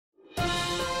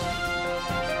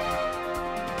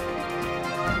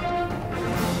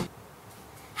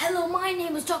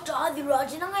is Dr.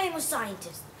 Adiraj and I am a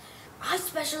scientist. I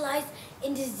specialize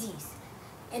in disease,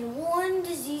 and one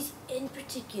disease in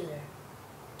particular,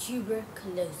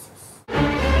 tuberculosis.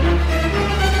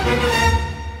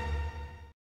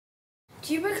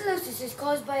 Tuberculosis is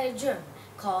caused by a germ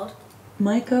called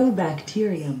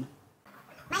Mycobacterium.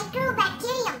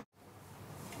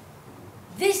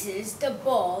 This is the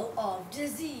ball of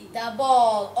disease. The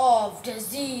ball of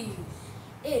disease.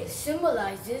 It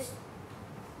symbolizes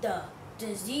the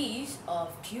disease of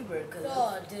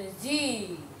tuberculosis. The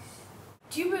disease.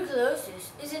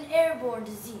 Tuberculosis is an airborne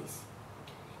disease.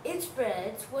 It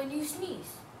spreads when you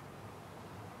sneeze.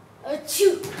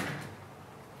 Achoo!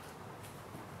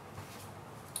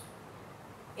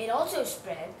 It also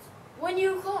spreads when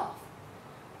you cough.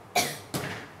 It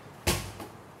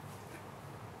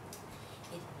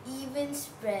even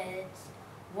spreads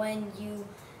when you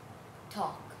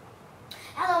talk.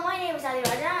 Hello, my name is Ali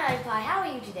Rajan. How are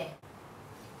you today?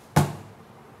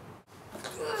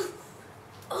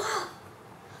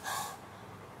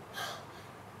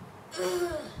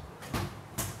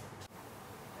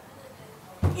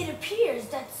 It appears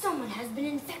that someone has been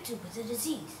infected with the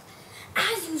disease.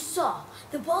 As you saw,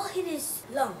 the ball hit his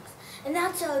lungs, and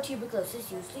that's how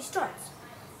tuberculosis usually starts.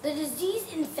 The disease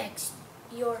infects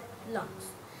your lungs,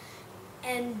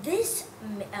 and this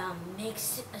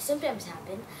makes symptoms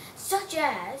happen, such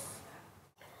as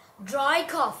dry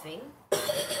coughing,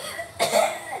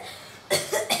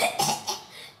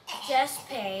 chest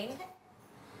pain.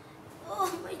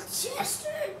 Oh, my chest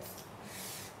hurts.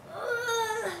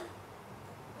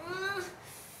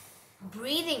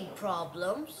 Breathing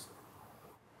problems.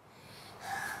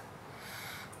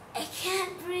 I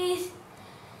can't breathe.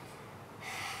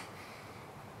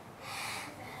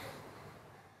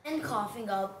 And coughing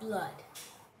up blood.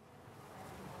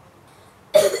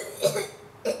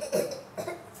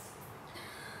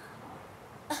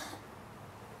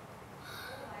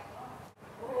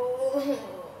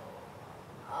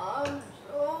 I'm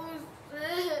so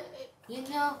sick. You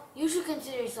know, you should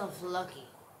consider yourself lucky.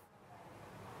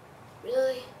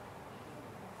 Really?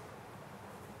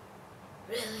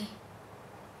 Really?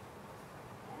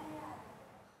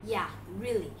 Yeah,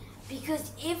 really.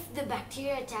 Because if the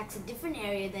bacteria attacks a different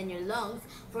area than your lungs,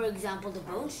 for example the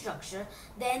bone structure,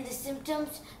 then the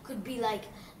symptoms could be like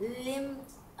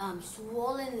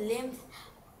swollen lymph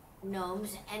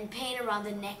nodes and pain around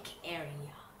the neck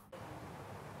area.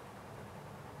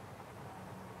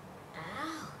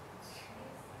 Ouch.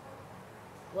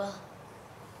 Well,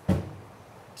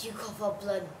 do you cough up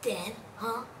blood then?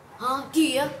 Huh? Do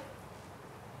you?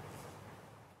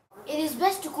 It is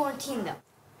best to quarantine them.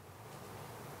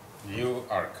 You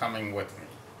are coming with me.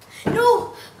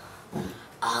 No!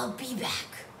 I'll be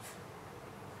back.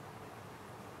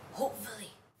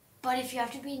 Hopefully. But if you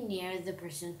have to be near the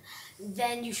person,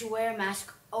 then you should wear a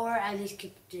mask or at least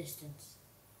keep distance.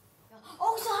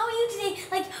 Oh, so how are you today?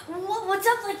 Like, what's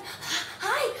up? Like,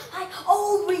 hi.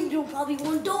 Oh, but you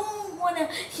don't want to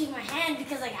shake my hand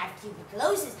because like I have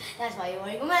tuberculosis. That's why you're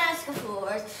wearing a mask, of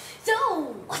course. So,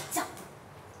 what's up?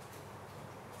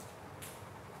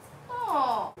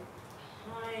 Oh.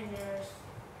 Hi, nurse.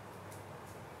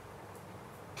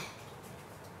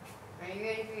 Are you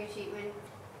ready for your treatment?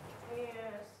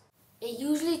 Yes. It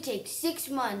usually takes 6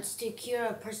 months to cure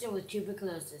a person with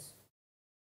tuberculosis.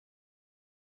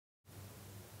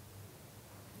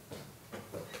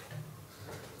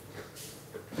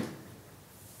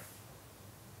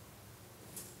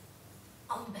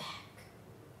 I'm back.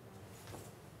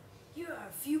 Here are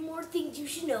a few more things you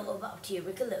should know about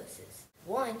tuberculosis.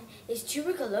 One is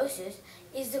tuberculosis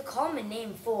is the common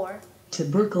name for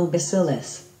Tubercle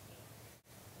bacillus.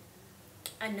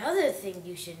 Another thing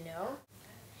you should know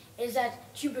is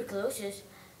that tuberculosis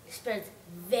spreads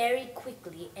very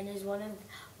quickly and is one of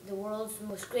the world's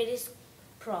most greatest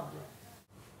problems.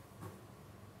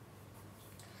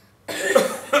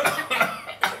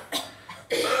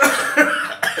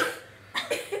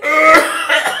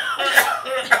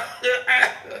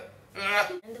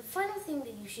 And the final thing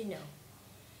that you should know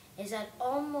is that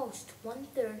almost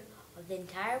 1/3 of the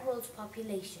entire world's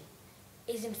population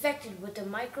is infected with the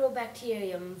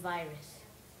Mycobacterium virus.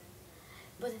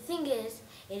 But the thing is,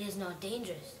 it is not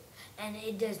dangerous and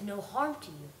it does no harm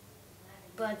to you.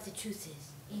 But the truth is,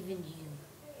 even you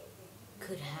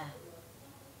could have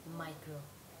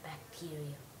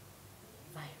Mycobacterium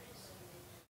virus.